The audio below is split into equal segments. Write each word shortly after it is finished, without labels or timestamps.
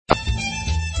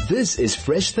This is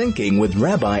Fresh Thinking with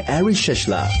Rabbi Ari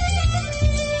Shishler.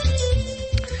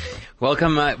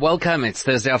 Welcome. It's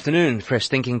Thursday afternoon, Fresh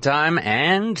Thinking time,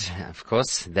 and of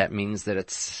course that means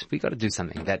that we got to do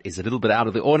something that is a little bit out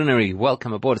of the ordinary.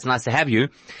 Welcome aboard. It's nice to have you,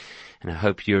 and I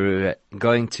hope you're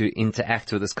going to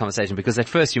interact with this conversation, because at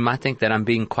first you might think that I'm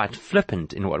being quite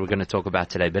flippant in what we're going to talk about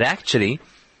today, but actually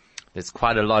there's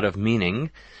quite a lot of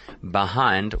meaning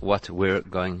behind what we're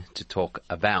going to talk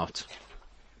about.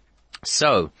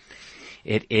 So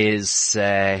it is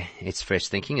it's Fresh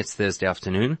Thinking. It's Thursday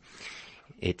afternoon.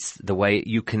 It's the way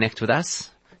you connect with us.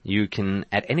 You can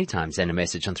at any time send a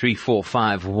message on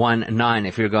 34519.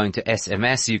 If you're going to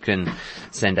SMS, you can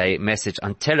send a message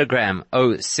on Telegram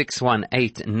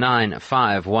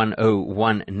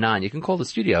 0618951019. You can call the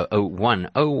studio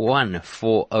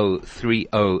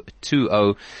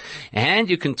 0101403020.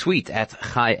 And you can tweet at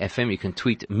Chai FM. You can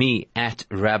tweet me at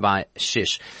Rabbi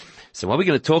Shish. So what we're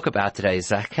going to talk about today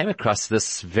is I came across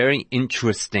this very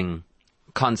interesting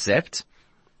concept.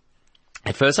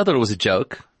 At first I thought it was a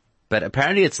joke, but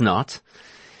apparently it's not.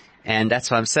 And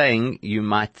that's why I'm saying you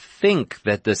might think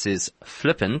that this is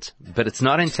flippant, but it's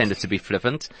not intended to be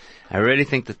flippant. I really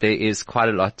think that there is quite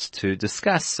a lot to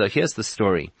discuss. So here's the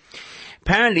story.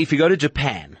 Apparently if you go to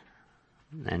Japan,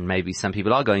 and maybe some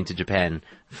people are going to Japan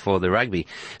for the rugby.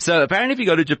 So apparently if you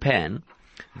go to Japan,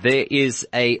 there is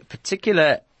a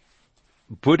particular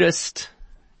Buddhist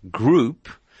group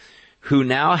who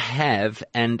now have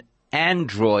an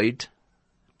android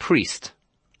priest.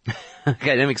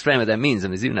 Okay, let me explain what that means.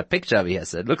 And there's even a picture over here.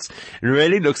 So it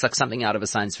really looks like something out of a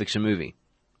science fiction movie.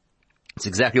 It's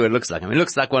exactly what it looks like. I mean, it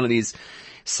looks like one of these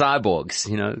cyborgs,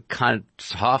 kind of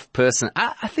half person.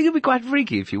 I think it'd be quite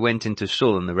freaky if you went into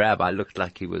shul and the rabbi looked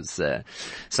like he was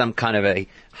some kind of a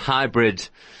hybrid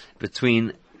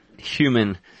between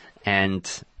human and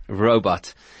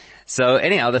robot. So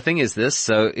anyhow, the thing is this.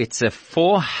 So it's a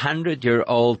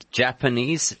 400-year-old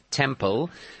Japanese temple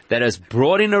that has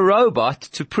brought in a robot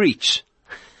to preach.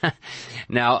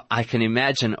 Now, I can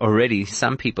imagine already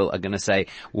some people are going to say,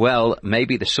 well,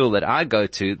 maybe the shul that I go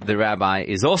to, the rabbi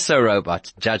is also a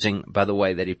robot, judging by the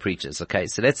way that he preaches. Okay,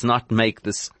 so let's not make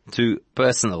this too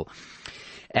personal.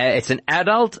 It's an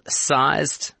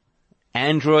adult-sized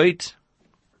android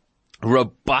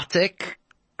robotic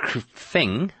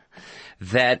thing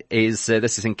that is,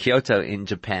 this is in Kyoto in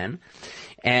Japan,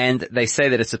 and they say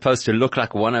that it's supposed to look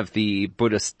like one of the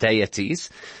Buddhist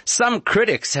deities. Some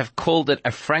critics have called it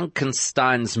a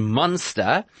Frankenstein's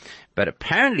monster, but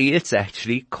apparently it's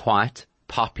actually quite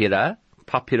popular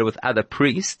with other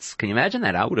priests. Can you imagine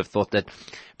that? I would have thought that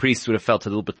priests would have felt a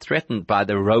little bit threatened by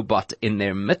the robot in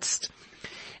their midst.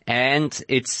 And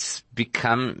it's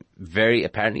become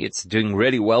apparently it's doing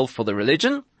really well for the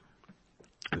religion.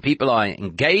 And people are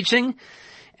engaging.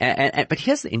 But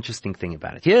here's the interesting thing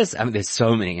about it. There's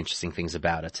so many interesting things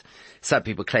about it. Some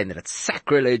people claim that it's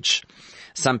sacrilege.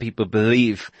 Some people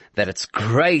believe that it's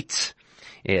great.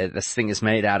 Yeah, this thing is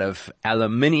made out of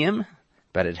aluminium,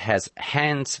 but it has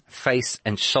hands, face,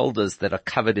 and shoulders that are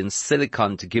covered in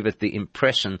silicone to give it the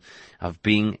impression of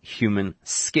being human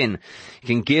skin. You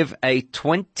can give a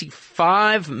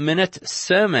 25-minute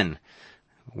sermon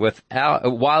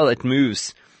while it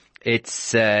moves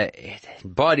its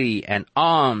body and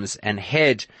arms and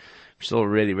head, which is all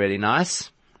really, really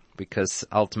nice, because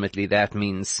ultimately that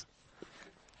means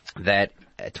that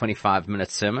a 25-minute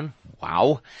sermon,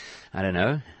 wow, I don't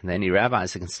know, any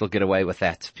rabbis can still get away with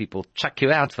that. People chuck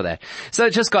you out for that. So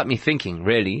it just got me thinking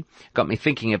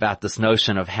about this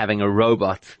notion of having a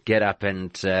robot get up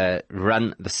and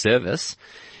run the service.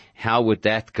 How would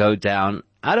that go down?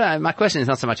 I don't know. My question is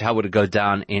not so much how would it go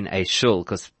down in a shul,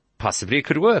 because possibly it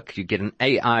could work. You get an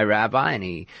AI rabbi and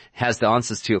he has the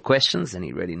answers to your questions and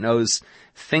he really knows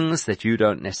things that you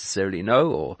don't necessarily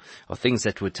know, or things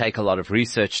that would take a lot of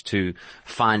research to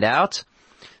find out.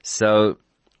 So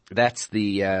that's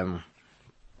the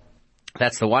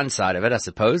one side of it, I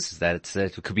suppose, that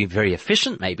it could be very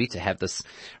efficient maybe to have this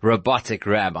robotic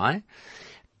rabbi.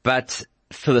 But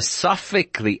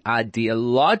philosophically,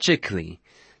 ideologically,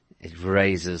 it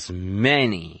raises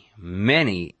many,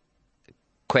 many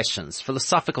questions,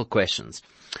 philosophical questions.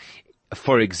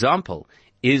 For example,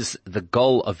 is the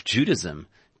goal of Judaism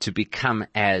to become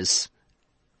as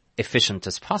efficient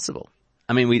as possible?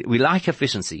 I mean, we like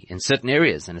efficiency in certain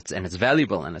areas, and it's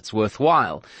valuable and it's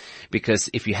worthwhile, because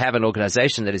if you have an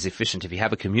organization that is efficient, if you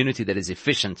have a community that is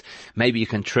efficient, maybe you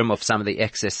can trim off some of the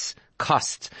excess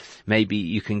cost. Maybe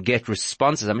you can get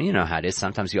responses. I mean, you know how it is.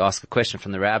 Sometimes you ask a question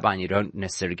from the rabbi and you don't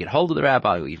necessarily get hold of the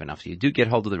rabbi, or even after you do get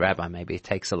hold of the rabbi, maybe it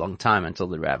takes a long time until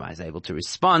the rabbi is able to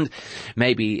respond.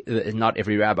 Maybe not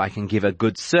every rabbi can give a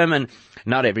good sermon.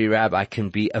 Not every rabbi can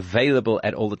be available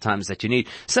at all the times that you need.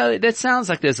 So that sounds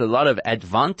like there's a lot of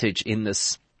advantage in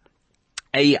this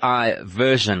AI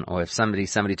version, or if somebody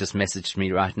just messaged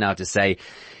me right now to say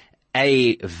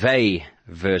AV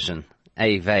version.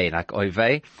 AV, like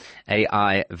OIV,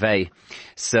 AIV.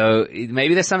 So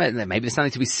maybe there's something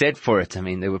to be said for it. I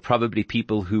mean, there were probably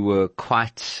people who were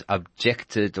quite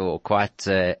objected or quite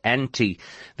anti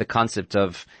the concept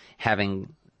of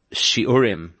having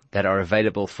shiurim that are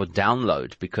available for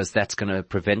download, because that's going to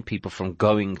prevent people from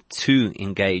going to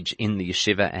engage in the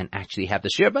yeshiva and actually have the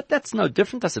shiur. But that's no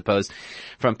different, I suppose,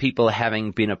 from people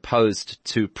having been opposed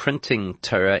to printing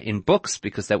Torah in books,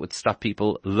 because that would stop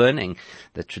people learning.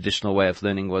 The traditional way of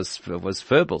learning was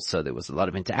verbal, so there was a lot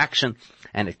of interaction,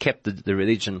 and it kept the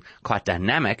religion quite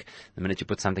dynamic. The minute you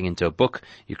put something into a book,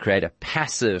 you create a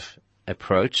passive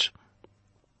approach.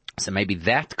 So maybe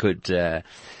that could have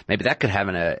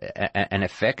an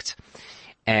effect.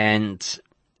 And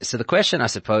so the question, I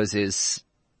suppose, is,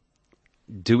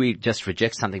 do we just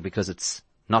reject something because it's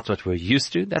not what we're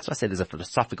used to? That's why I say there's a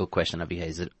philosophical question over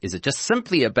here. Is it just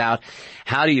simply about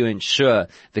how do you ensure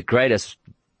the greatest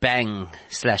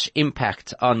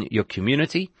bang/impact on your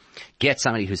community? Get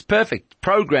somebody who's perfect,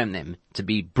 program them to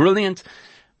be brilliant.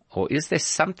 Or is there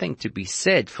something to be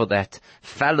said for that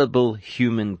fallible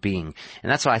human being? And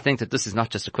that's why I think that this is not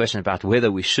just a question about whether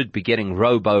we should be getting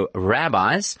Robo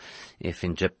Rabbis. If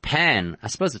in Japan, I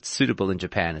suppose it's suitable in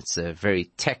Japan. It's a very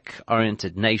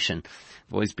tech-oriented nation.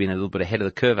 I've always been a little bit ahead of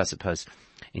the curve, I suppose,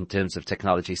 in terms of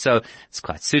technology. So it's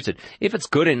quite suited. If it's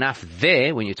good enough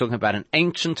there, when you're talking about an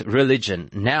ancient religion,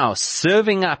 now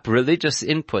serving up religious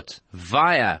input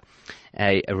via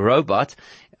a robot,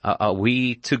 are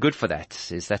we too good for that?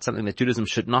 Is that something that Judaism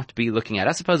should not be looking at?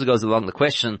 I suppose it goes along the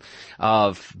question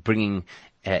of bringing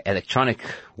electronic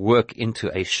work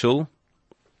into a shul,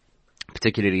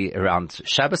 particularly around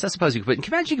Shabbos. I suppose you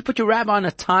could put your rabbi on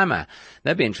a timer.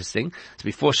 That'd be interesting. So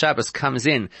before Shabbos comes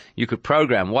in, you could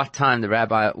program what time the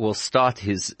rabbi will start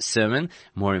his sermon.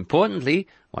 More importantly,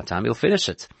 what time he'll finish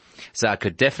it. So I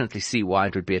could definitely see why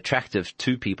it would be attractive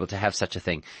to people to have such a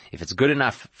thing. If it's good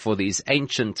enough for these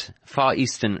ancient Far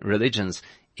Eastern religions,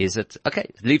 is it,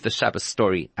 okay, leave the Shabbos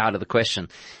story out of the question.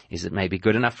 Is it maybe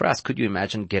good enough for us? Could you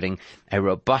imagine getting a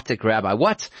robotic rabbi?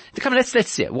 Let's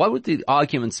see it. What would the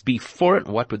arguments be for it?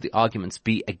 And what would the arguments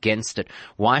be against it?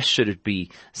 Why should it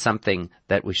be something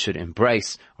that we should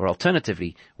embrace? Or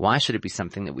alternatively, why should it be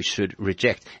something that we should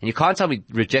reject? And you can't tell me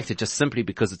reject it just simply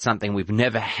because it's something we've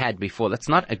never had before. That's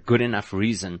not a good enough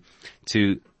reason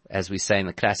to, as we say in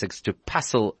the classics, to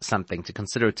puzzle something, to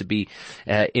consider it to be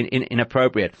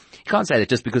inappropriate. You can't say that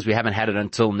just because we haven't had it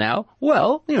until now.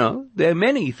 Well, there are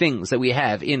many things that we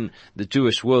have in the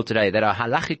Jewish world today that are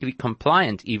halachically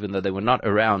compliant, even though they were not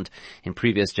around in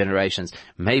previous generations.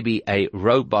 Maybe a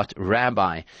robot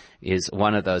rabbi is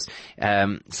one of those.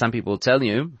 Some people will tell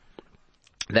you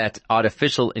that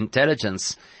artificial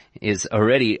intelligence is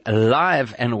already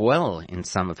alive and well in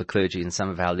some of the clergy and some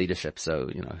of our leadership. So,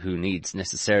 who needs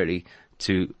necessarily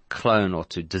to clone or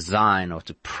to design or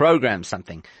to program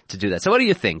something to do that? So what do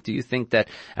you think? Do you think that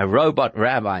a robot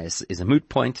rabbi is a moot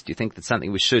point? Do you think that's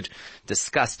something we should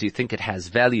discuss? Do you think it has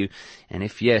value? And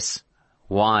if yes,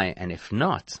 why? And if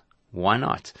not, why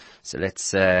not? So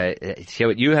let's hear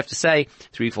what you have to say.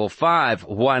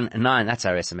 34519, that's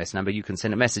our SMS number. You can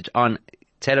send a message on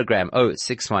Telegram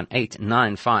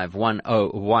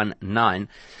 0618951019,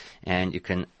 and you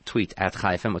can tweet at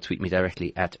Chai FM or tweet me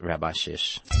directly at Rabbi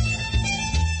Shish.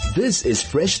 This is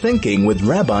Fresh Thinking with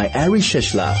Rabbi Ari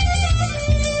Shishla.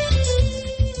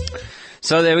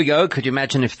 So there we go. Could you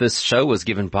imagine if this show was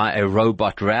given by a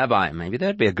robot rabbi? Maybe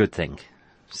that'd be a good thing.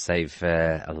 Save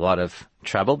a lot of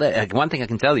trouble. One thing I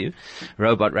can tell you,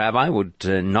 robot rabbi would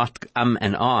not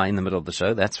and ah in the middle of the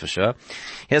show, that's for sure.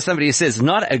 Here's somebody who says,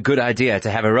 not a good idea to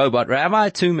have a robot rabbi.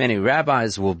 Too many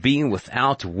rabbis will be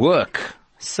without work.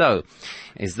 So,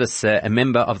 is this a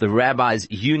member of the rabbis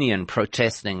union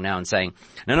protesting now and saying,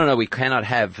 no, we cannot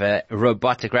have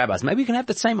robotic rabbis? Maybe we can have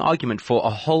the same argument for a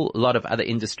whole lot of other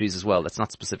industries as well. That's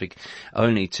not specific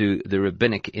only to the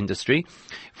rabbinic industry.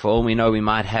 For all we know, we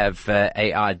might have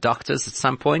AI doctors at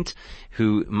some point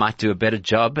who might do a better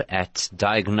job at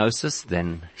diagnosis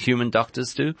than human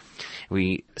doctors do.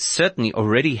 We certainly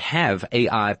already have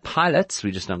AI pilots.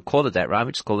 We just don't call it that, right?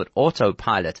 We just call it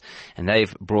autopilot. And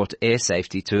they've brought air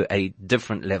safety to a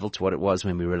different level to what it was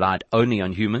when we relied only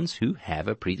on humans who have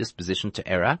a predisposition to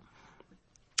error.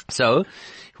 So,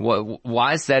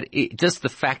 why is that? Just the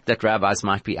fact that rabbis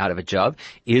might be out of a job,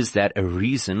 is that a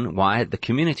reason why the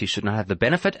community should not have the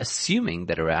benefit, assuming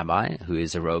that a rabbi who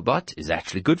is a robot is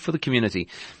actually good for the community?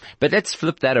 But let's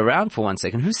flip that around for 1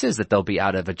 second. Who says that they'll be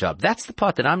out of a job? That's the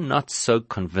part that I'm not so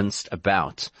convinced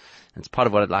about. It's part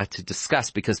of what I'd like to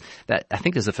discuss, because that, I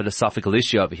think, is a philosophical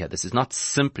issue over here. This is not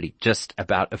simply just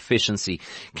about efficiency.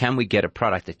 Can we get a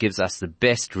product that gives us the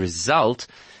best result?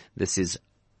 This is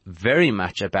very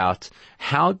much about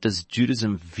how does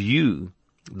Judaism view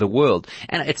the world.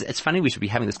 And it's funny we should be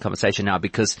having this conversation now,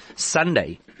 because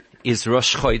Sunday is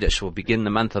Rosh Chodesh. We'll begin the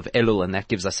month of Elul, and that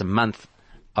gives us a month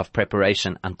of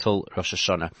preparation until Rosh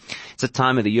Hashanah. It's a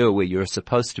time of the year where you're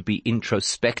supposed to be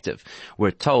introspective.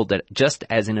 We're told that just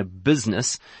as in a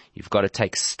business, you've got to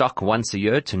take stock once a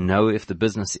year to know if the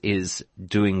business is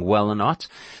doing well or not.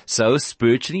 So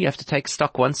spiritually, you have to take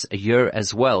stock once a year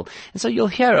as well. And so you'll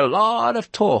hear a lot of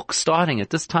talk starting at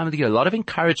this time of the year, a lot of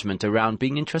encouragement around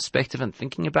being introspective and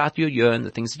thinking about your year and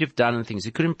the things that you've done and things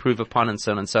you could improve upon, and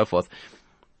so on and so forth.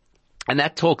 And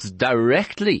that talks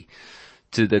directly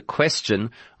to the question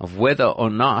of whether or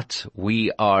not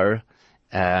we are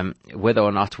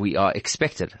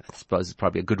expected, I suppose it's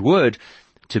probably a good word,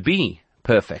 to be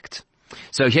perfect.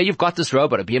 So here you've got this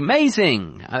robot. It'll be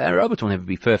amazing. A robot will never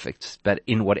be perfect, but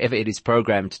in whatever it is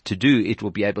programmed to do, it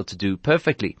will be able to do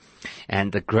perfectly.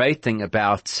 And the great thing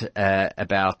about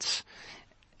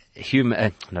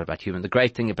the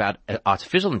great thing about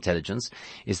artificial intelligence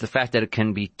is the fact that it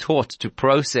can be taught to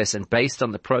process, and based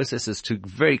on the processes to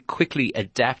very quickly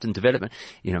adapt and develop,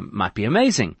 might be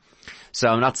amazing. So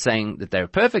I'm not saying that they're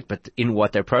perfect, but in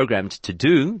what they're programmed to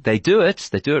do, they do it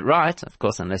right, of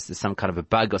course, unless there's some kind of a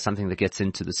bug or something that gets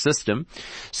into the system.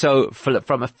 So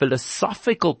from a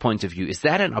philosophical point of view, is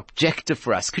that an objective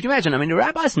for us? Could you imagine? A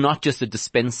rabbi is not just a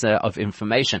dispenser of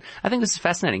information. I think this is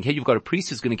fascinating. Here you've got a priest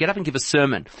who's going to get up and give a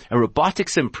sermon, a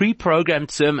robotics and pre-programmed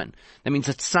sermon. That means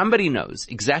that somebody knows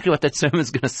exactly what that sermon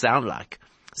is going to sound like.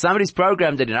 Somebody's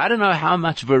programmed it in. I don't know how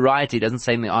much variety, it doesn't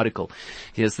say in the article.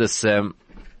 Here's this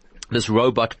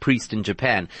robot priest in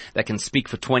Japan that can speak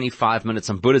for 25 minutes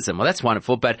on Buddhism. Well, that's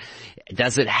wonderful, but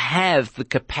does it have the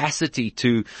capacity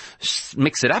to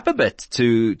mix it up a bit,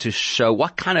 to show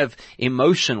what kind of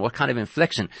emotion, what kind of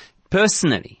inflection?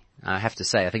 Personally, I have to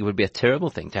say, I think it would be a terrible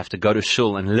thing to have to go to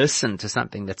shul and listen to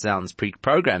something that sounds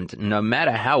pre-programmed, no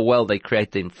matter how well they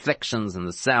create the inflections and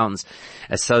the sounds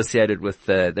associated with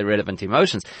the relevant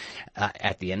emotions.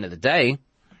 At the end of the day,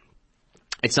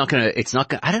 it's not gonna,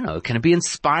 I don't know, can it be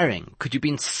inspiring? Could you be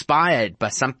inspired by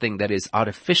something that is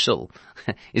artificial?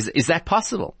 Is that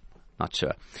possible? Not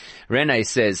sure. Rene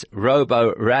says,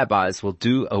 Robo Rabbis will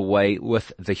do away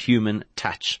with the human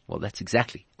touch. Well, that's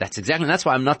exactly. And that's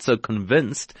why I'm not so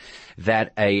convinced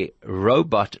that a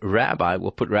robot rabbi will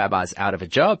put rabbis out of a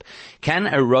job. Can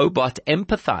a robot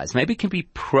empathize? Maybe it can be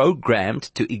programmed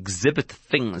to exhibit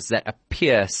things that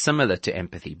appear similar to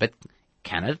empathy, but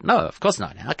can it? No, of course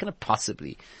not. How can it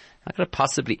possibly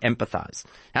empathize?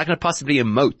 How can it possibly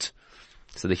emote?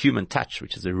 So the human touch,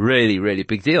 which is a really, really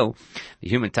big deal, the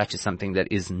human touch is something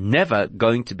that is never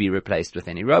going to be replaced with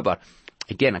any robot.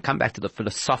 Again, I come back to the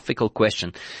philosophical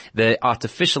question. The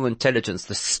artificial intelligence,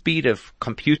 the speed of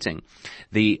computing,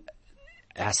 the,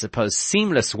 I suppose,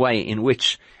 seamless way in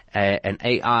which an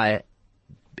AI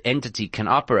entity can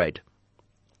operate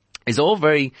is all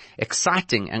very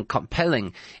exciting and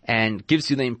compelling and gives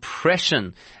you the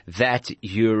impression that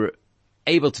you're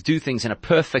able to do things in a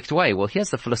perfect way. Well, here's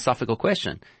the philosophical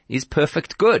question. Is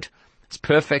perfect good? Is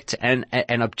perfect an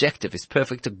objective? Is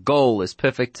perfect a goal? Is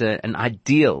perfect an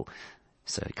ideal?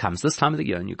 So it comes this time of the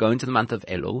year and you go into the month of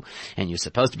Elul and you're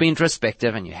supposed to be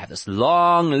introspective and you have this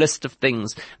long list of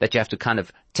things that you have to kind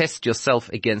of test yourself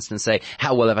against and say,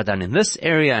 how well have I done in this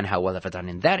area and how well have I done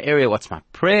in that area? What's my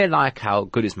prayer like? How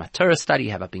good is my Torah study?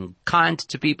 Have I been kind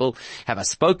to people? Have I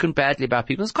spoken badly about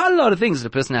people? There's quite a lot of things that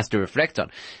a person has to reflect on.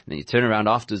 And then you turn around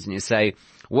afterwards and you say,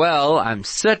 well, I'm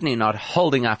certainly not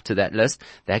holding up to that list.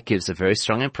 That gives a very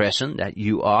strong impression that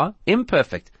you are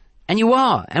imperfect. And you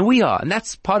are, and we are, and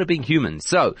that's part of being human.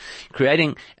 So,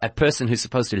 creating a person who's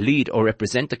supposed to lead or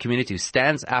represent the community, who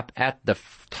stands up at the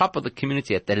top of the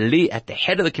community, at the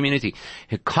head of the community,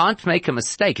 who can't make a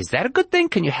mistake, is that a good thing?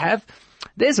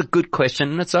 There's a good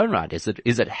question in its own right. Is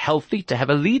it healthy to have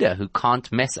a leader who can't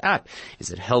mess up?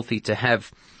 Is it healthy to have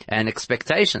an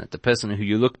expectation that the person who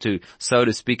you look to, so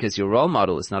to speak, as your role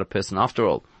model is not a person after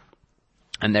all?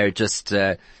 And they're just,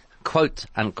 quote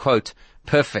unquote,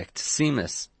 perfect,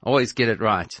 seamless, always get it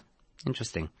right.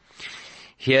 Interesting.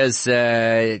 Here's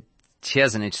an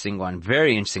interesting one,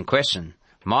 very interesting question.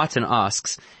 Martin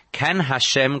asks, Can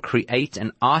Hashem create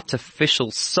an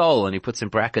artificial soul? And he puts in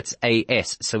brackets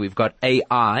AS. So we've got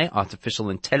AI, artificial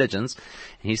intelligence.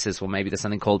 And he says, well, maybe there's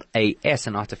something called AS,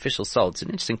 an artificial soul. It's an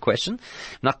interesting question.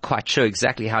 I'm not quite sure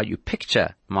exactly how you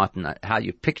picture, Martin, how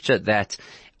you picture that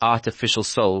artificial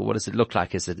soul. What does it look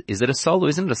like? Is it a soul or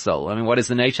isn't it a soul? I mean, what is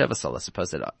the nature of a soul? I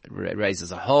suppose that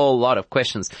raises a whole lot of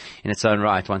questions in its own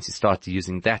right once you start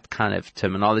using that kind of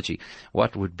terminology.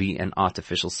 What would be an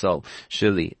artificial soul?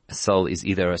 Surely a soul is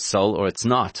either a soul or it's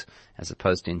not, as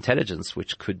opposed to intelligence,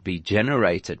 which could be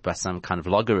generated by some kind of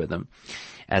logarithm,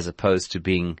 as opposed to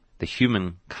being the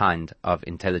human kind of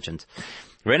intelligence.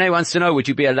 Renee wants to know, would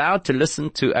you be allowed to listen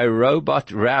to a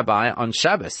robot rabbi on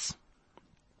Shabbos?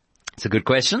 It's a good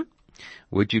question.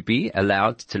 Would you be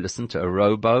allowed to listen to a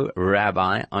robo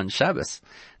rabbi on Shabbos?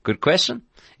 Good question.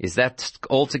 Is that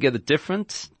altogether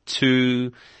different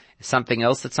to something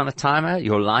else that's on a timer?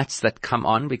 Your lights that come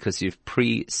on because you've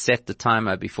preset the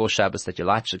timer before Shabbos that your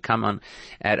lights should come on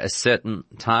at a certain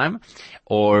time?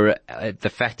 Or the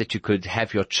fact that you could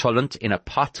have your cholent in a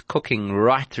pot cooking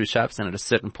right through Shabbos and at a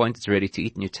certain point it's ready to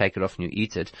eat and you take it off and you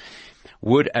eat it.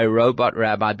 Would a robot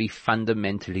rabbi be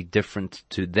fundamentally different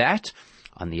to that?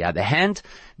 On the other hand,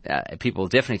 people will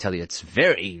definitely tell you it's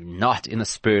very not in the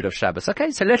spirit of Shabbos.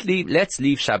 Okay, so let's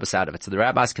leave Shabbos out of it. So the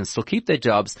rabbis can still keep their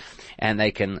jobs and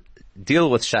they can deal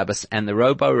with Shabbos, and the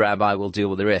robo rabbi will deal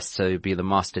with the rest. So you'll be the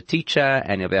master teacher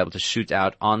and you'll be able to shoot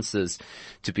out answers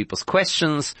to people's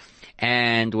questions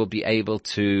and will be able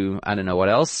to, I don't know what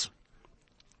else,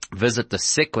 visit the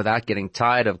sick without getting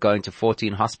tired of going to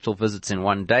 14 hospital visits in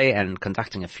one day and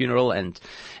conducting a funeral and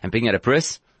being at a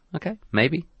bris. Okay,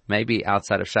 maybe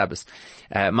outside of Shabbos.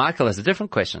 Michael has a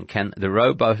different question. Can the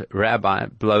robo rabbi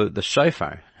blow the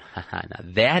shofar? Now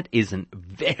that is a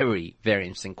very, very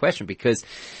interesting question, because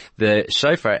the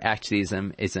shofar actually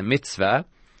is a mitzvah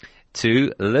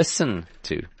to listen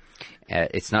to.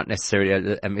 It's not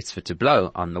necessarily a mitzvah to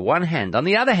blow on the one hand. On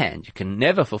the other hand, you can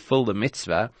never fulfill the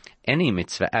mitzvah, any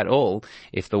mitzvah at all,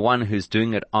 if the one who's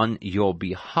doing it on your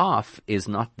behalf is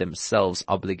not themselves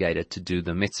obligated to do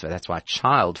the mitzvah. That's why a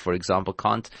child, for example,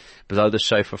 can't blow the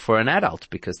shofar for an adult,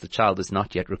 because the child is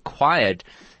not yet required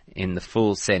in the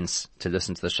full sense to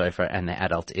listen to the shofar, and the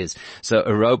adult is. So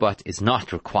a robot is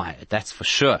not required, that's for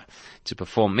sure, to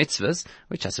perform mitzvahs,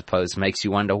 which I suppose makes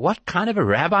you wonder, what kind of a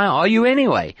rabbi are you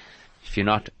anyway, if you're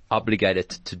not obligated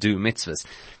to do mitzvahs?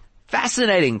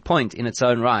 Fascinating point in its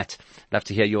own right. Love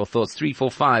to hear your thoughts.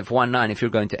 34519 if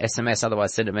you're going to SMS.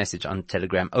 Otherwise, send a message on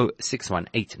Telegram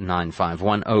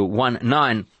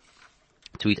 0618951019.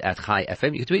 Tweet at Chai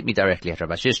FM. You can tweet me directly at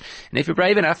Rabbi Shish. And if you're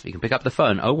brave enough, you can pick up the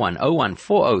phone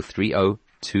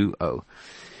 0101403020.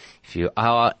 If you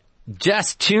are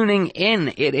just tuning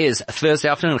in, it is Thursday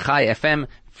afternoon, Chai FM.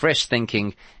 Fresh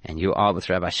Thinking, and you are with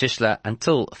Rabbi Shishler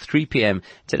until 3 p.m.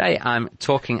 Today I'm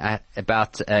talking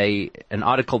about an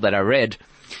article that I read.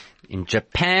 In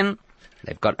Japan,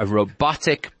 they've got a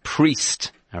robotic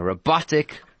priest, a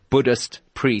robotic Buddhist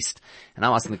priest. And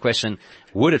I'm asking the question,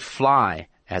 would it fly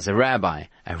as a rabbi,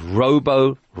 a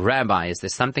robo rabbi? Is there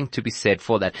something to be said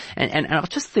for that? And I was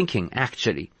just thinking about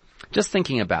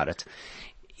it.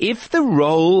 If the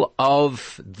role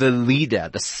of the leader,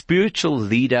 the spiritual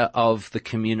leader of the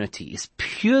community, is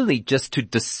purely just to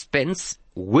dispense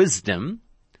wisdom,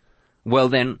 well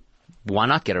then, why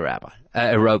not get a robot?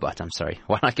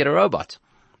 Why not get a robot?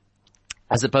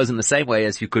 I suppose in the same way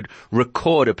as you could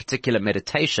record a particular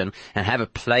meditation and have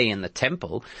it play in the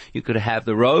temple, you could have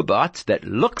the robot that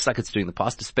looks like it's doing the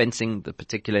past, dispensing the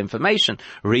particular information,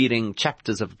 reading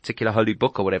chapters of a particular holy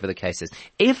book or whatever the case is.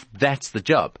 If that's the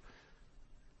job,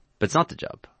 but it's not the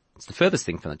job. It's the furthest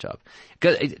thing from the job.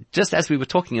 Just as we were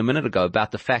talking a minute ago about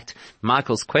the fact,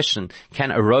 Michael's question, can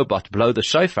a robot blow the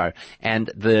shofar? And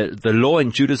the law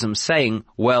in Judaism saying,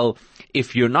 well,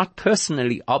 if you're not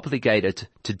personally obligated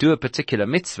to do a particular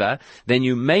mitzvah, then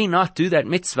you may not do that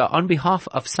mitzvah on behalf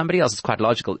of somebody else. It's quite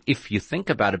logical if you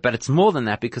think about it, but it's more than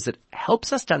that, because it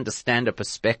helps us to understand a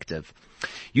perspective.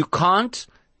 You can't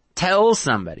tell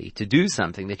somebody to do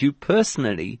something that you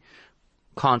personally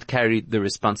can't carry the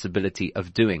responsibility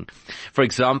of doing. For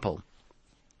example,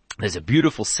 there's a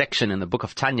beautiful section in the book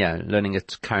of Tanya, learning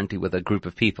it currently with a group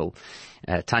of people.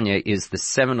 Tanya is the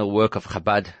seminal work of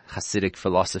Chabad Hasidic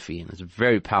philosophy, and it's a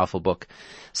very powerful book.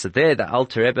 So there, the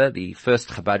Alter Rebbe, the first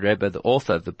Chabad Rebbe, the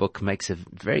author of the book, makes a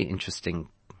very interesting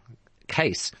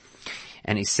case.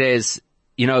 And he says,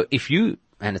 if you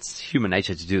and it's human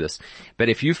nature to do this, but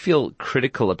if you feel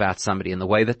critical about somebody and the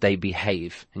way that they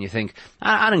behave, and you think,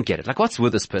 I don't get it. Like, what's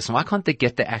with this person? Why can't they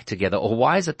get their act together? Or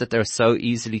why is it that they're so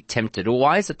easily tempted? Or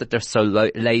why is it that they're so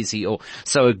lazy or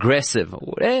so aggressive? Or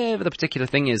whatever the particular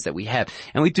thing is that we have.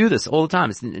 And we do this all the time.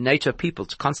 It's the nature of people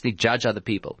to constantly judge other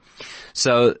people.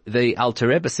 So the Alter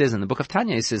Rebbe says in the book of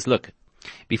Tanya, he says, look,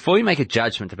 before you make a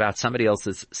judgment about somebody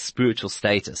else's spiritual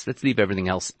status, let's leave everything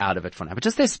else out of it for now, but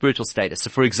just their spiritual status. So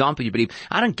for example, you believe,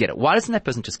 I don't get it. Why doesn't that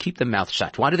person just keep their mouth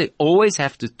shut? Why do they always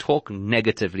have to talk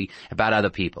negatively about other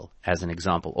people, as an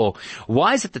example? Or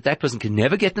why is it that that person can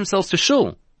never get themselves to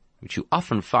shul? Which you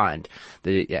often find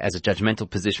as a judgmental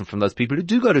position from those people who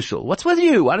do go to shul. What's with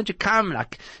you? Why don't you come?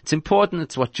 Like, it's important.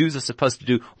 It's what Jews are supposed to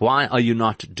do. Why are you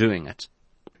not doing it?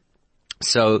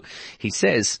 So he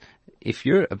says, if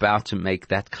you're about to make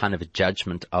that kind of a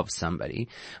judgment of somebody,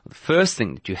 the first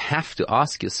thing that you have to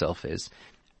ask yourself is,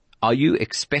 are you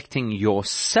expecting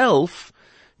yourself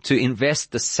to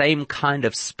invest the same kind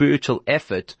of spiritual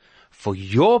effort for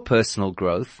your personal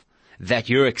growth that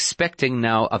you're expecting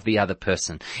now of the other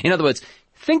person? In other words,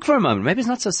 think for a moment. Maybe it's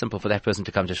not so simple for that person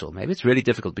to come to shul. Maybe it's really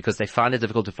difficult because they find it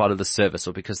difficult to follow the service,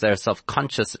 or because they're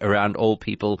self-conscious around all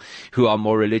people who are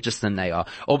more religious than they are,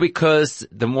 or because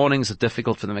the mornings are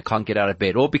difficult for them, they can't get out of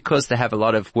bed, or because they have a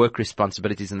lot of work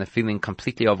responsibilities and they're feeling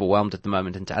completely overwhelmed at the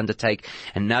moment, and to undertake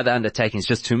another undertaking is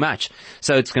just too much.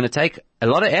 So it's going to take a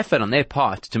lot of effort on their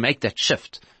part to make that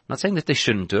shift. I'm not saying that they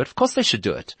shouldn't do it. Of course they should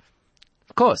do it.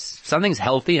 Of course. If something's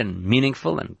healthy and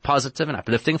meaningful and positive and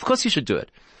uplifting, of course you should do it.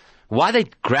 Why are they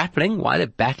grappling? Why are they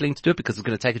battling to do it? Because it's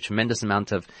going to take a tremendous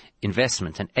amount of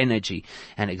investment and energy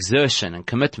and exertion and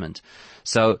commitment.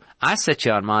 So I sit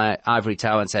here on my ivory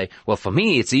tower and say, well, for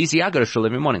me, it's easy. I go to shul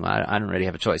every morning. I don't really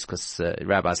have a choice because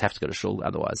rabbis have to go to shul.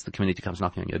 Otherwise, the community comes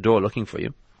knocking on your door looking for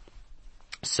you.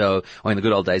 So, or in the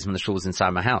good old days when the shul was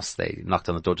inside my house, they knocked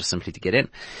on the door just simply to get in.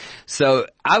 So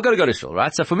I've got to go to shul,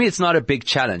 right? So for me, it's not a big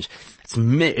challenge.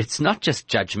 It's not just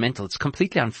judgmental. It's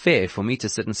completely unfair for me to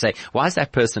sit and say, why is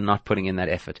that person not putting in that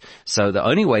effort? So the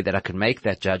only way that I could make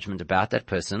that judgment about that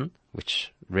person,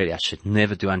 which really I should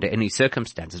never do under any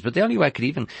circumstances, but the only way I could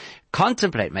even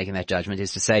contemplate making that judgment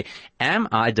is to say, am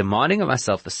I demanding of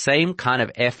myself the same kind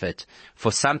of effort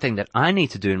for something that I need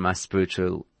to do in my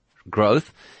spiritual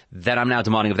growth that I'm now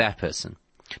demanding of that person?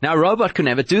 Now, a robot could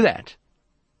never do that.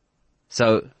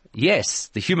 So, yes,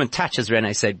 the human touch, as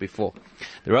Renee said before,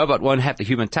 the robot won't have the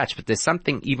human touch, but there's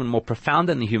something even more profound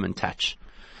than the human touch.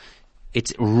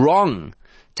 It's wrong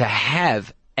to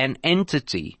have an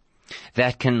entity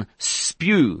that can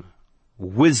spew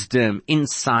wisdom,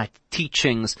 insight,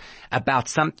 teachings about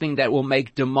something that will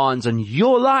make demands on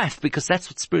your life, because that's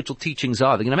what spiritual teachings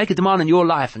are. They're going to make a demand on your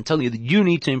life and tell you that you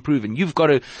need to improve and you've got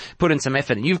to put in some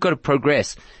effort and you've got to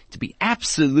progress. To be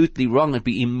absolutely wrong and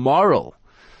be immoral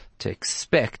to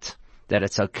expect that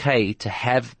it's okay to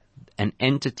have an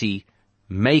entity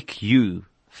make you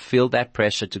feel that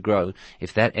pressure to grow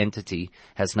if that entity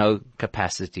has no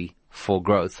capacity for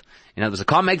growth. In other words, it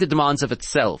can't make the demands of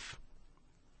itself.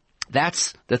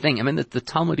 That's the thing. I mean, the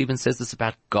Talmud even says this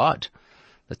about God.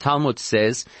 The Talmud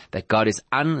says that God is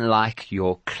unlike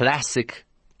your classic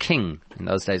king. In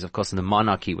those days, of course, the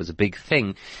monarchy was a big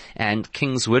thing, and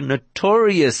kings were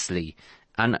notoriously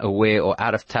unaware or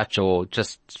out of touch or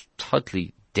just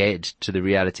totally dead to the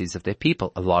realities of their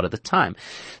people a lot of the time.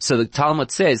 So the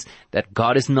Talmud says that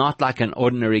God is not like an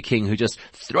ordinary king who just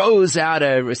throws out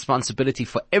a responsibility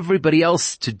for everybody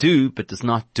else to do but does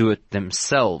not do it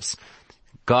themselves.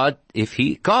 God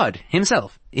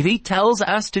himself, if he tells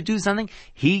us to do something,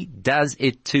 he does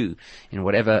it too, in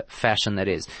whatever fashion that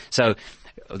is. So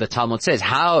the Talmud says,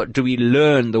 how do we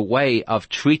learn the way of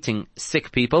treating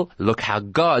sick people? Look how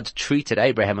God treated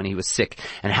Abraham when he was sick.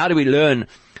 And how do we learn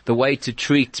the way to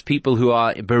treat people who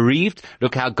are bereaved?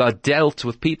 Look how God dealt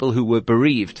with people who were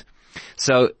bereaved.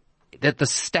 So that the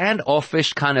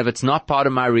standoffish kind of, it's not part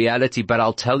of my reality, but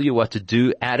I'll tell you what to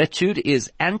do attitude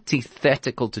is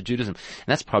antithetical to Judaism. And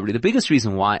that's probably the biggest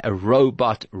reason why a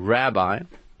robot rabbi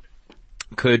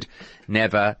could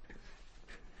never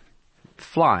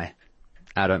fly.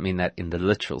 I don't mean that in the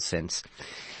literal sense.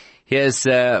 Here's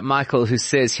Michael, who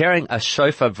says, hearing a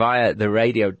shofar via the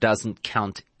radio doesn't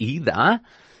count either,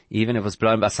 even if it was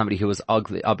blown by somebody who was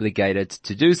obligated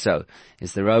to do so.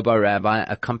 Is the Robo Rabbi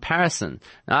a comparison?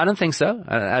 No, I don't think so.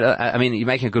 I mean, you're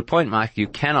making a good point, Mike. You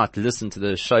cannot listen to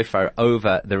the shofar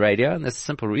over the radio, and there's a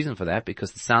simple reason for that,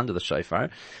 because the sound of the shofar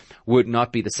would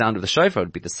not be the sound of the shofar. It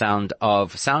would be the sound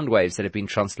of sound waves that have been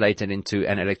translated into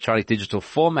an electronic digital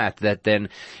format that then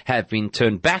have been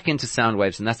turned back into sound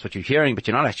waves, and that's what you're hearing, but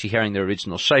you're not actually hearing the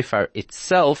original shofar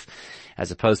itself. as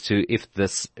opposed to if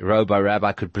this Robo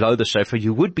Rabbi could blow the shofar,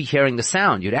 you would be hearing the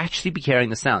sound. You'd actually be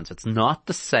hearing the sound. So it's not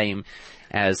the same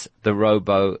as the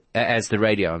radio,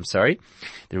 I'm sorry.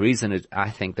 The reason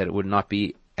I think that it would not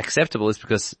be acceptable is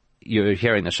because you're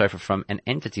hearing the shofar from an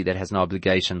entity that has no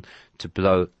obligation to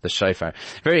blow the shofar.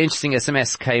 Very interesting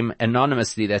SMS came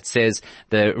anonymously that says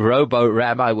the Robo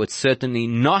Rabbi would certainly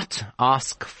not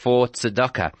ask for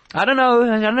tzedakah. I don't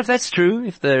know if that's true.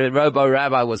 If the Robo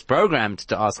Rabbi was programmed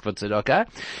to ask for tzedakah,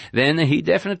 then he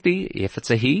definitely, if it's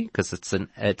a he, because it's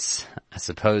I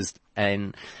suppose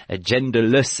a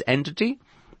genderless entity,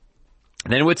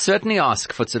 then would certainly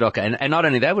ask for tzedakah. And not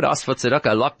only that, would ask for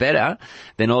tzedakah a lot better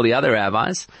than all the other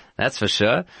rabbis. That's for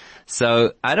sure.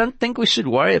 So I don't think we should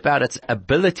worry about its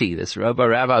ability. This Robo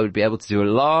Rabbi would be able to do a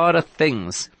lot of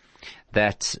things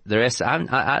that the rest,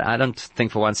 I don't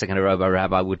think for 1 second a Robo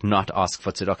Rabbi would not ask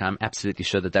for tzedakah. I'm absolutely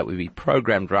sure that would be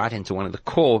programmed right into one of the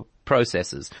core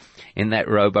processes in that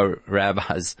Robo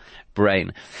Rabbi's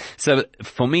brain. So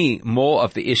for me, more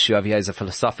of the issue over here is a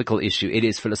philosophical issue. It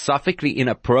is philosophically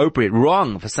inappropriate,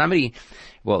 wrong for somebody,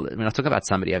 well, we're not talking about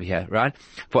somebody over here, right?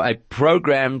 For a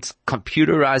programmed,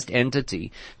 computerized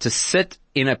entity to sit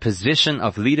in a position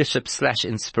of leadership /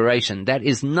 inspiration. That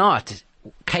is not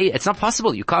okay. It's not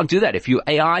possible. You can't do that. If you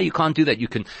AI, you can't do that. You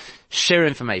can share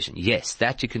information. Yes,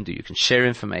 that you can do. You can share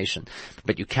information,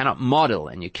 but you cannot model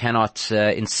and you cannot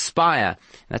inspire.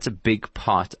 That's a big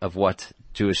part of what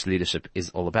Jewish leadership is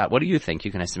all about. What do you think?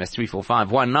 You can SMS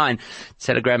 34519,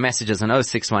 Telegram messages on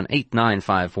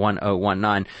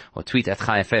 061-895-1019, or tweet at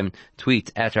Chai FM,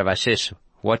 tweet at Rav Ashish.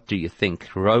 What do you think?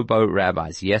 Robo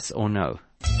Rabbis, yes or no?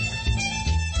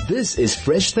 This is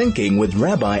Fresh Thinking with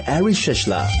Rabbi Ari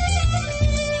Shishler.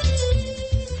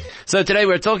 So today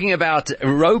we're talking about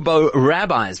Robo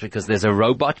Rabbis because there's a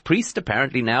robot priest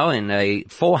apparently now in a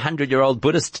 400-year-old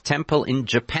Buddhist temple in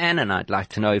Japan, and I'd like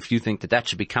to know if you think that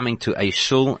should be coming to a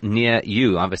shul near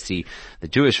you, obviously the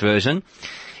Jewish version.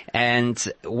 And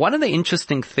one of the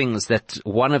interesting things that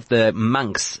one of the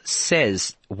monks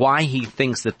says, why he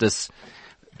thinks that this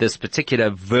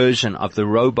particular version of the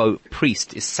Robo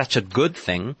priest is such a good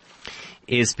thing,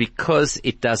 is because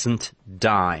it doesn't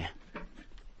die.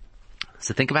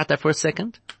 So think about that for a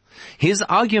second. His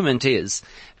argument is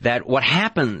that what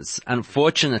happens,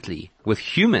 unfortunately, with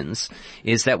humans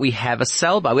is that we have a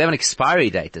sell-by. We have an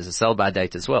expiry date. There's a sell-by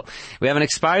date as well. We have an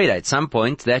expiry date. At some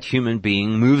point, that human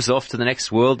being moves off to the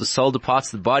next world, the soul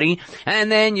departs the body,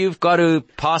 and then you've got to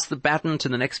pass the baton to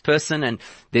the next person, and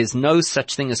there's no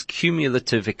such thing as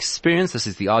cumulative experience. This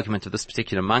is the argument of this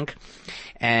particular monk.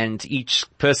 And each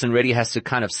person really has to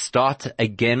kind of start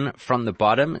again from the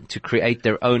bottom to create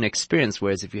their own experience.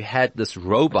 Whereas if you had this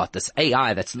robot, this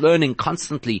AI that's learning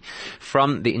constantly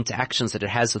from the interactions that it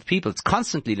has with people, it's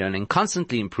constantly learning,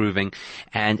 constantly improving,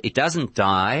 and it doesn't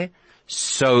die,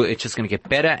 so it's just going to get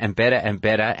better and better and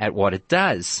better at what it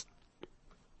does.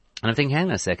 And I'm thinking, hang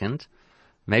on a second,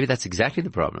 maybe that's exactly the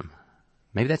problem.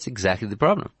 Maybe that's exactly the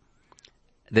problem.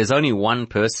 There's only one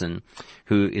person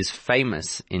who is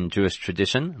famous in Jewish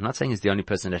tradition. I'm not saying he's the only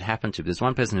person it happened to, but there's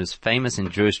one person who's famous in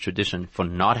Jewish tradition for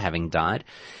not having died,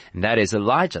 and that is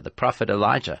Elijah, the prophet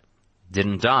Elijah.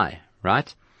 Didn't die,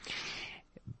 right?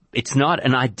 It's not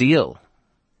an ideal.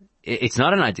 It's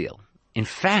not an ideal. In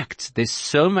fact, there's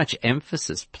so much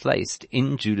emphasis placed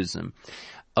in Judaism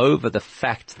over the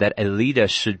fact that a leader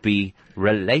should be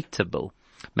relatable.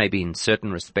 Maybe in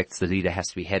certain respects the leader has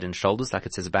to be head and shoulders, like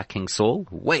it says about King Saul,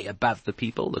 way above the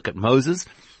people. Look at Moses.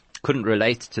 Couldn't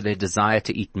relate to their desire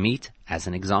to eat meat, as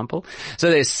an example. So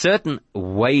there's certain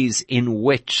ways in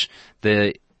which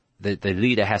the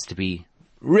leader has to be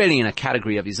really in a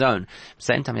category of his own. At the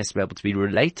same time, he has to be able to be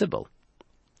relatable.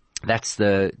 That's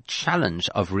the challenge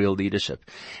of real leadership.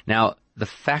 Now, the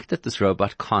fact that this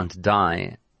robot can't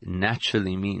die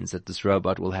naturally means that this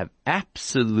robot will have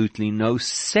absolutely no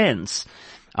sense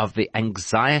of the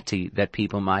anxiety that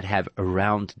people might have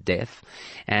around death,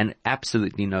 and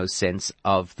absolutely no sense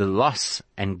of the loss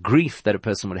and grief that a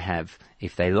person would have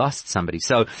if they lost somebody.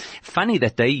 So funny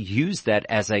that they use that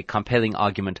as a compelling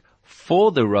argument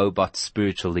for the robot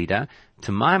spiritual leader.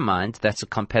 To my mind, that's a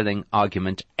compelling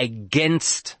argument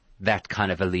against that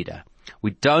kind of a leader.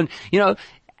 We don't,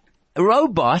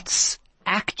 robots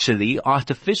actually,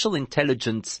 artificial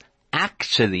intelligence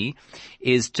actually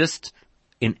is just,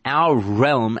 in our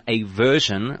realm, a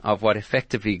version of what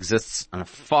effectively exists on a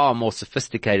far more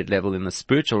sophisticated level in the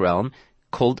spiritual realm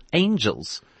called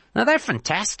angels. Now, they're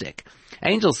fantastic.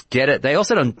 Angels get it. They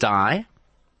also don't die.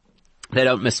 They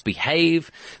don't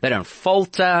misbehave. They don't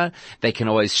falter. They can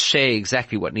always share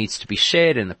exactly what needs to be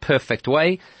shared in the perfect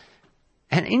way.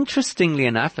 And interestingly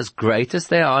enough, as great as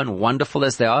they are and wonderful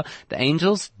as they are, the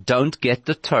angels don't get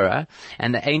the Torah,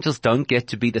 and the angels don't get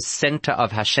to be the center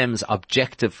of Hashem's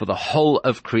objective for the whole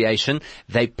of creation.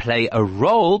 They play a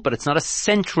role, but it's not a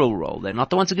central role. They're not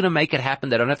the ones who are going to make it happen.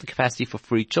 They don't have the capacity for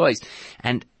free choice.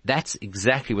 And that's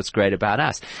exactly what's great about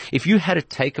us. If you had to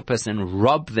take a person and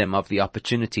rob them of the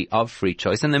opportunity of free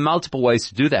choice, and there are multiple ways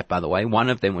to do that, by the way. One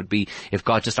of them would be if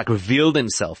God just revealed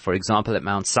himself, for example, at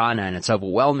Mount Sinai, and it's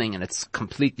overwhelming and it's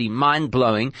completely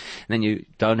mind-blowing, then you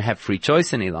don't have free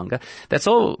choice any longer. That's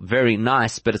all very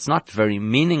nice, but it's not very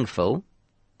meaningful.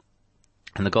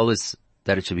 And the goal is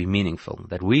that it should be meaningful,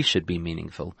 that we should be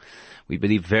meaningful. We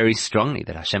believe very strongly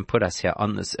that Hashem put us here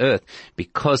on this earth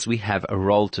because we have a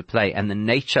role to play. And the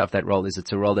nature of that role is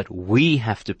it's a role that we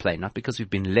have to play, not because we've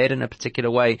been led in a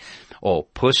particular way or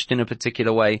pushed in a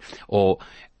particular way or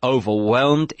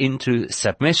overwhelmed into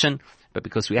submission, but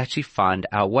because we actually find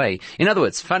our way. In other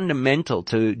words, fundamental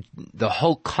to the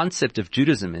whole concept of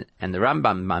Judaism, and the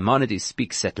Rambam Maimonides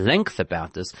speaks at length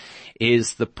about this,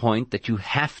 is the point that you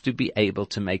have to be able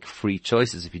to make free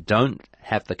choices. If you don't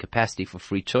have the capacity for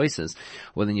free choices,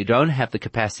 well, then you don't have the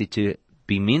capacity to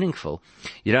be meaningful.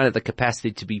 You don't have the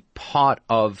capacity to be part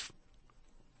of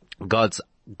God's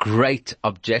great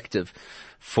objective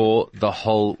for the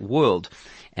whole world.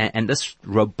 And this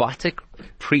robotic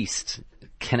priest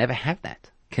can never have that,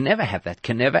 can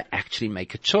never actually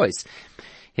make a choice.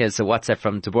 Here's a WhatsApp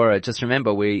from Deborah. Just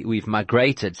remember, we've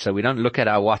migrated, so we don't look at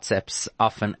our WhatsApps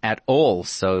often at all.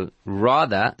 So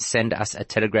rather send us a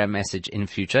Telegram message in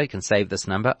future. You can save this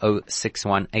number,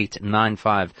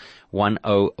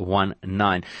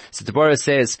 0618951019. So Deborah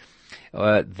says,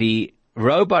 the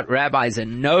robot rabbi is a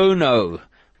no-no.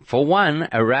 For one,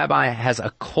 a rabbi has a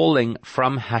calling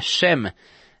from Hashem.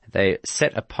 They're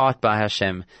set apart by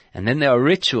Hashem. And then there are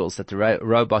rituals that the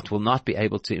robot will not be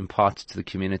able to impart to the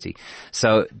community.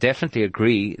 So definitely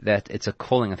agree that it's a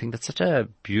calling. I think that's such a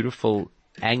beautiful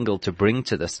angle to bring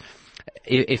to this.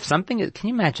 If something, can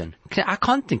you imagine? I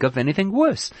can't think of anything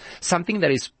worse. Something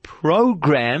that is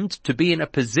programmed to be in a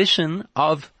position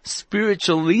of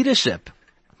spiritual leadership.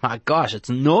 My gosh, it's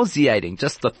nauseating,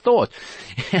 just the thought.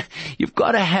 You've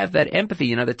got to have that empathy.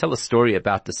 You know, they tell a story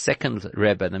about the second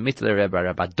Rebbe, the Mittler Rebbe,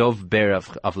 Rabbi Dov Ber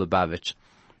of Lubavitch.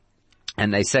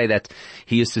 And they say that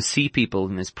he used to see people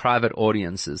in his private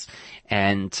audiences,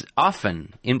 and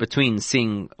often in between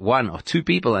seeing one or two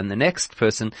people and the next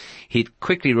person, he'd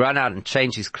quickly run out and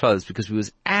change his clothes because he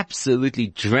was absolutely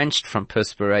drenched from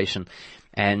perspiration.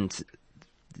 And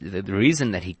the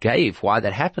reason that he gave why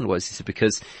that happened was, he said,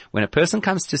 because when a person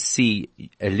comes to see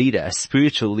a leader, a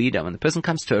spiritual leader, when the person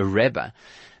comes to a Rebbe,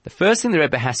 the first thing the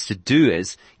Rebbe has to do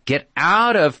is get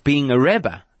out of being a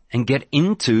Rebbe and get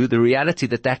into the reality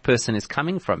that that person is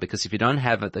coming from. Because if you don't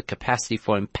have the capacity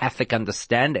for empathic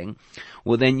understanding,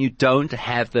 well, then you don't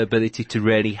have the ability to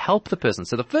really help the person.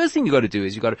 So the first thing you got to do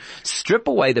is you got to strip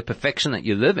away the perfection that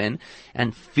you live in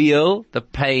and feel the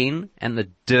pain and the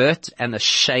dirt and the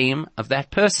shame of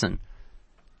that person.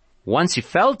 Once you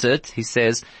felt it, he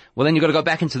says, well, then you've got to go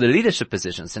back into the leadership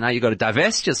position. So now you've got to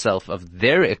divest yourself of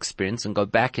their experience and go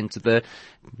back into the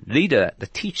leader, the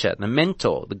teacher, the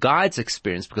mentor, the guide's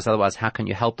experience, because otherwise how can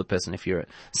you help the person if you're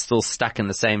still stuck in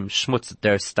the same schmutz that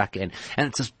they're stuck in? And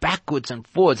it's just backwards and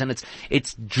forwards, and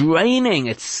it's draining.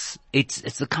 It's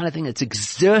the kind of thing, it's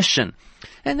exertion.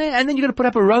 And then you've got to put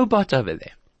up a robot over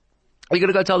there. You've got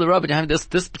to go tell the robot you have this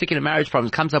particular marriage problem,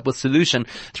 comes up with solution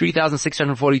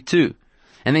 3,642.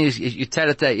 And then you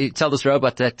tell this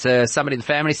robot that somebody in the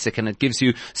family is sick, and it gives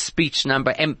you speech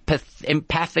number,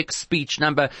 empathic speech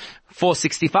number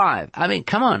 465. I mean,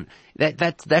 come on.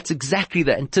 That's exactly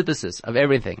the antithesis of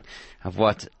everything of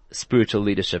what spiritual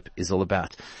leadership is all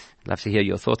about. I'd love to hear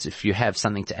your thoughts if you have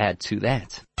something to add to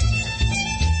that.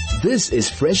 This is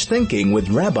Fresh Thinking with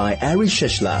Rabbi Ari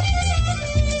Shishler.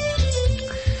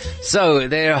 So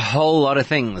there are a whole lot of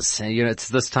things. You know, it's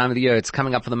this time of the year. It's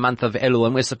coming up for the month of Elul,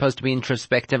 and we're supposed to be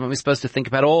introspective, and we're supposed to think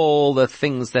about all the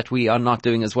things that we are not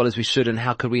doing as well as we should, and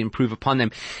how could we improve upon them.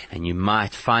 And you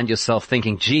might find yourself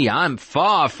thinking, gee, I'm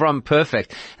far from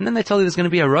perfect. And then they tell you there's going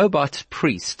to be a robot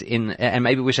priest and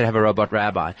maybe we should have a robot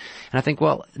rabbi. And I think,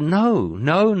 well, no,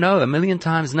 a million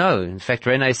times no. In fact,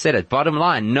 Renee said it. Bottom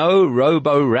line, no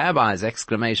robo rabbis,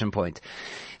 exclamation point.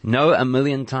 No, a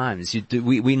million times.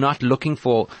 We're not looking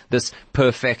for this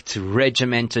perfect,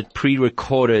 regimented,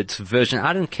 pre-recorded version.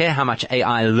 I don't care how much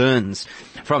AI learns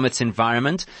from its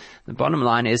environment. The bottom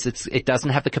line is it doesn't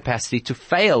have the capacity to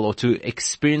fail or to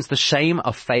experience the shame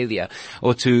of failure,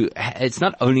 or it's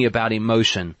not only about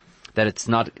emotion. that it's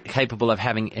not capable of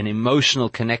having an emotional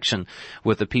connection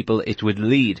with the people it would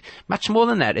lead. Much more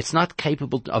than that, it's not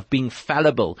capable of being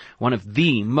fallible. One of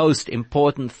the most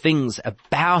important things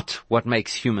about what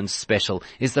makes humans special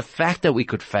is the fact that we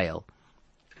could fail.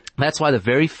 That's why the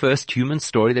very first human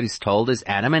story that is told is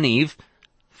Adam and Eve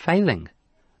failing.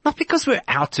 Not because we're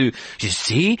out to, you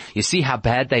see how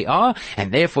bad they are,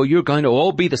 and therefore you're going to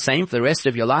all be the same for the rest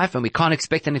of your life, and we can't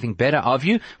expect anything better of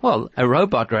you. Well, a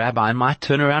robot rabbi might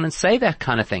turn around and say that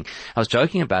kind of thing. I was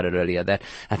joking about it earlier, that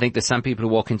I think there's some people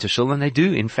who walk into shul and they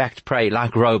do, in fact, pray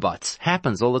like robots.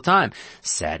 Happens all the time.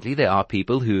 Sadly, there are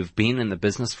people who've been in the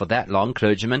business for that long,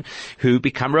 clergymen, who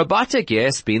become robotic.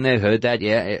 Yes, been there, heard that,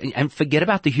 yeah, and forget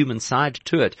about the human side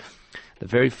to it. The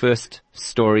very first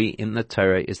story in the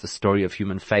Torah is the story of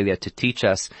human failure, to teach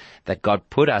us that God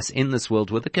put us in this world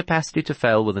with the capacity to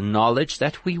fail, with the knowledge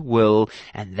that we will,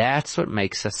 and that's what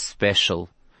makes us special.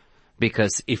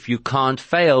 Because if you can't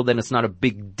fail, then it's not a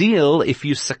big deal if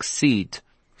you succeed.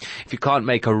 If you can't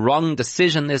make a wrong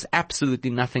decision, there's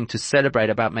absolutely nothing to celebrate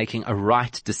about making a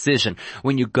right decision.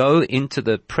 When you go into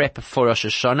the prep for Rosh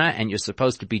Hashanah and you're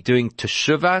supposed to be doing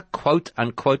teshuvah, quote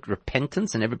unquote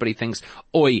repentance, and everybody thinks,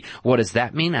 oi, what does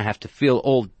that mean? I have to feel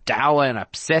all dour and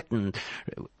upset and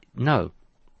no.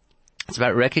 It's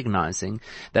about recognizing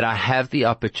that I have the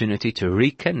opportunity to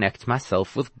reconnect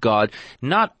myself with God,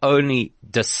 not only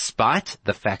despite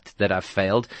the fact that I've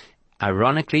failed,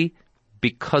 ironically,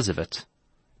 because of it.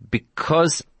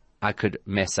 Because I could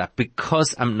mess up,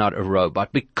 because I'm not a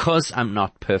robot, because I'm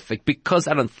not perfect, because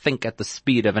I don't think at the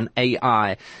speed of an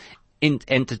AI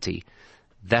entity.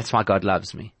 That's why God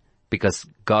loves me. Because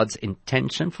God's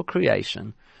intention for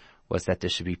creation was that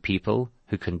there should be people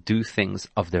who can do things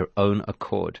of their own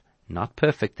accord. Not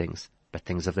perfect things, but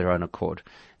things of their own accord.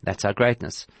 That's our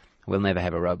greatness. We'll never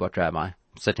have a robot rabbi.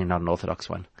 Certainly not an Orthodox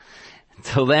one.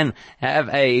 Until then,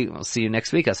 we'll see you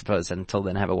next week, I suppose. Until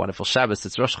then, have a wonderful Shabbos.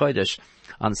 It's Rosh Chodesh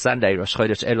on Sunday, Rosh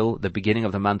Chodesh Elul, the beginning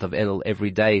of the month of Elul. Every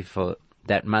day for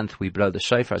that month we blow the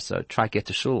shofar, so try get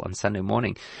to shul on Sunday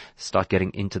morning. Start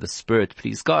getting into the spirit.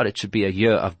 Please God, it should be a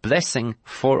year of blessing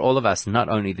for all of us, not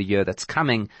only the year that's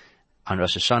coming on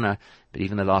Rosh Hashanah, but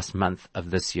even the last month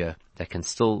of this year that can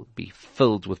still be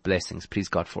filled with blessings. Please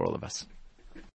God for all of us.